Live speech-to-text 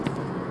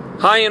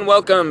Hi and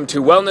welcome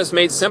to Wellness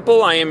Made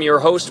Simple. I am your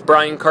host,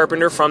 Brian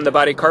Carpenter from The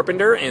Body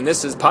Carpenter, and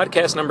this is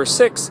podcast number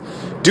 6,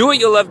 Do What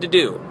You Love to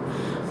Do.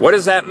 What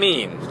does that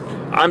mean?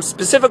 I'm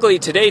specifically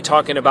today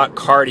talking about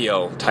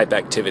cardio type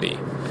activity.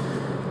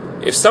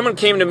 If someone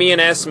came to me and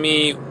asked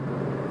me,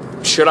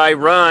 should I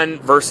run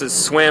versus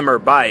swim or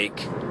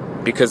bike,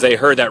 because they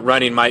heard that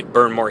running might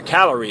burn more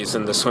calories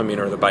than the swimming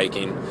or the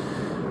biking,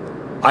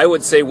 I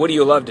would say, what do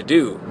you love to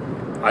do?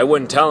 I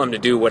wouldn't tell them to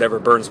do whatever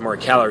burns more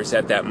calories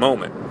at that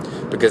moment.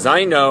 Because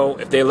I know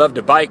if they love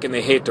to bike and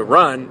they hate to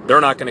run,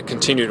 they're not going to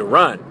continue to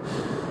run.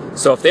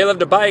 So if they love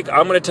to bike,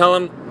 I'm going to tell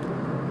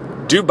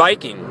them, do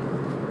biking.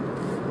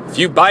 If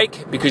you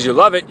bike because you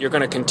love it, you're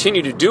going to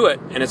continue to do it,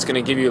 and it's going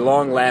to give you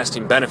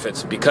long-lasting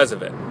benefits because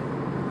of it.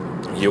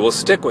 You will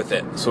stick with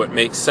it, so it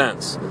makes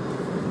sense.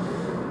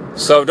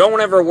 So don't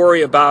ever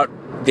worry about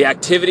the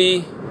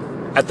activity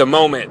at the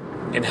moment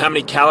and how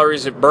many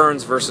calories it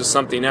burns versus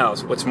something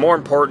else. What's more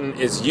important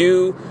is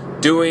you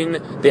doing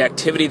the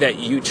activity that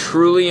you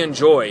truly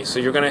enjoy. So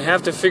you're going to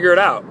have to figure it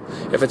out.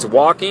 If it's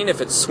walking,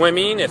 if it's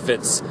swimming, if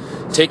it's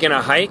taking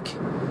a hike,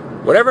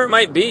 whatever it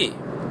might be.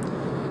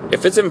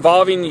 If it's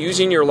involving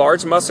using your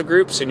large muscle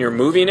groups and you're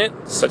moving it,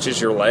 such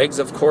as your legs,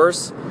 of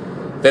course,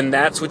 then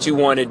that's what you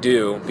want to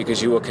do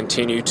because you will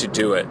continue to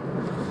do it.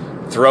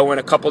 Throw in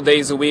a couple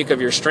days a week of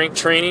your strength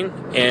training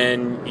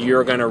and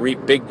you're going to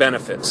reap big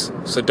benefits.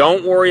 So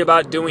don't worry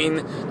about doing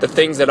the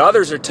things that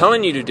others are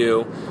telling you to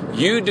do.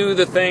 You do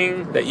the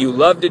thing that you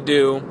love to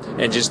do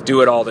and just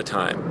do it all the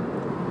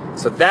time.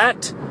 So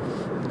that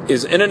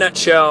is, in a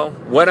nutshell,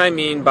 what I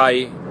mean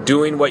by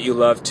doing what you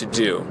love to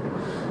do.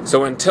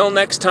 So until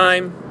next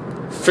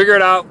time, figure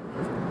it out,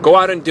 go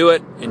out and do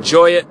it,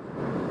 enjoy it,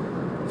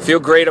 feel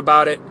great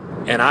about it,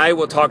 and I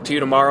will talk to you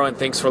tomorrow, and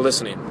thanks for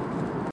listening.